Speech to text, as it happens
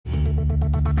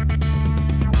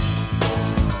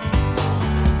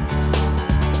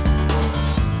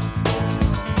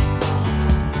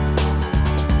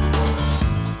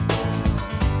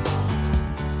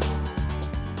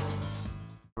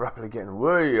getting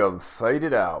way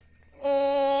faded out.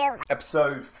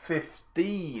 Episode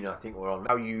 15, I think we're on.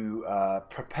 How you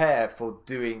prepare for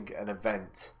doing an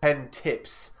event. 10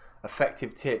 tips,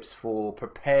 effective tips for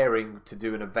preparing to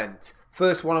do an event.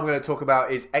 First one I'm going to talk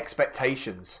about is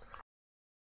expectations.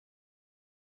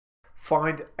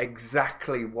 Find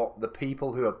exactly what the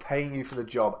people who are paying you for the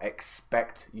job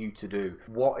expect you to do.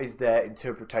 What is their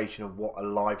interpretation of what a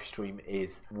live stream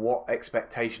is? What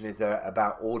expectation is there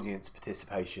about audience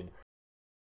participation?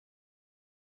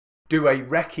 Do a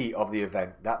recce of the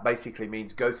event. That basically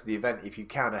means go to the event if you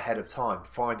can ahead of time.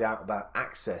 Find out about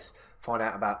access. Find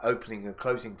out about opening and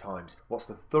closing times. What's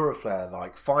the thoroughfare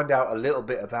like? Find out a little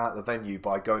bit about the venue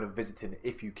by going and visiting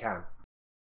if you can.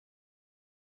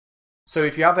 So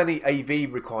if you have any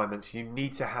AV requirements, you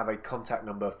need to have a contact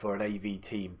number for an AV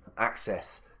team.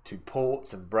 Access to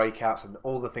ports and breakouts and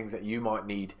all the things that you might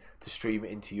need to stream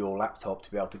into your laptop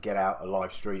to be able to get out a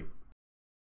live stream.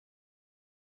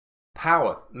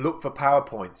 Power. Look for power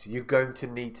points. You're going to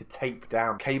need to tape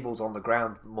down cables on the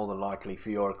ground more than likely for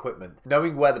your equipment.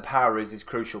 Knowing where the power is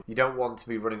crucial. You don't want to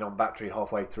be running on battery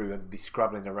halfway through and be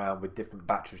scrabbling around with different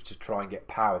batteries to try and get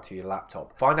power to your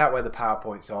laptop. Find out where the power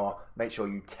points are. Make sure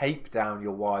you tape down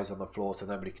your wires on the floor so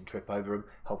nobody can trip over them.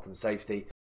 Health and safety.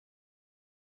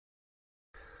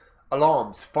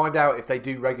 Alarms. Find out if they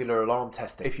do regular alarm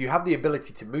testing. If you have the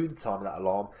ability to move the time of that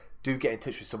alarm, do get in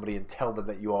touch with somebody and tell them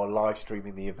that you are live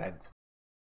streaming the event.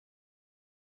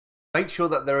 Make sure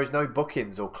that there is no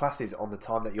bookings or classes on the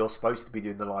time that you're supposed to be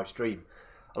doing the live stream.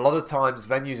 A lot of times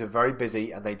venues are very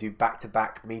busy and they do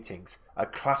back-to-back meetings. A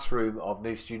classroom of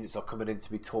new students are coming in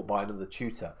to be taught by another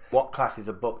tutor. What classes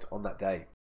are booked on that day?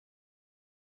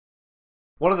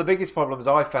 One of the biggest problems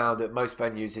I found at most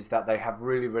venues is that they have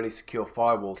really secure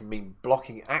firewalls. It can mean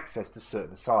blocking access to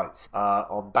certain sites.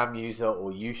 On BAMuser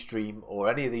or Ustream or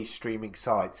any of these streaming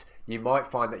sites, you might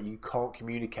find that you can't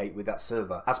communicate with that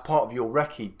server. As part of your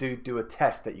recce, do a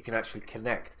test that you can actually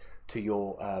connect to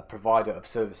your provider of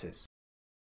services.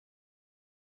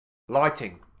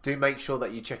 Lighting. Do make sure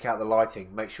that you check out the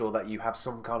lighting. Make sure that you have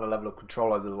some kind of level of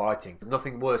control over the lighting. There's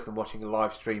nothing worse than watching a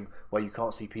live stream where you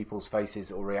can't see people's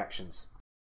faces or reactions.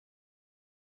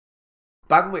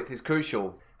 Bandwidth is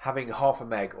crucial. Having half a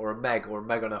meg or a meg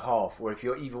and a half, or if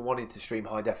you're even wanting to stream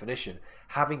high definition,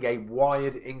 having a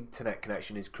wired internet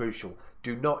connection is crucial.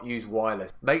 Do not use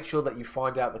wireless. Make sure that you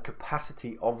find out the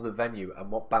capacity of the venue and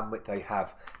what bandwidth they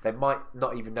have. They might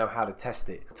not even know how to test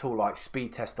it. A tool like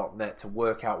speedtest.net to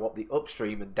work out what the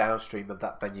upstream and downstream of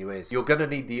that venue is. You're going to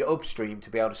need the upstream to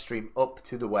be able to stream up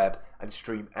to the web and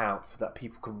stream out so that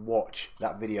people can watch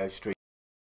that video stream.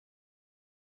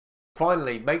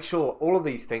 Finally, make sure all of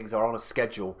these things are on a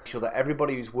schedule. Make sure that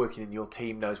everybody who's working in your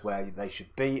team knows where they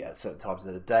should be at certain times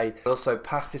of the day. Also,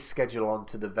 pass this schedule on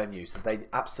to the venue so they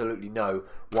absolutely know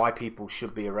why people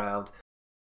should be around.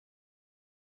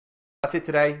 That's it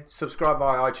today. Subscribe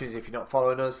via iTunes if you're not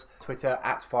following us. Twitter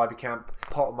 @FiberCamp.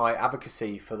 Part of my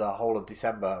advocacy for the whole of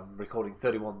December. I'm recording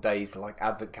 31 days like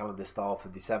Advent calendar style for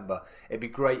December. It'd be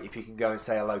great if you can go and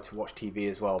say hello to Watch TV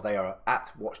as well. They are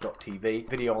at watch.tv.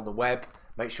 Video on the web.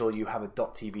 Make sure you have a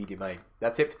 .tv domain.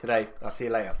 That's it for today. I'll see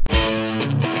you later.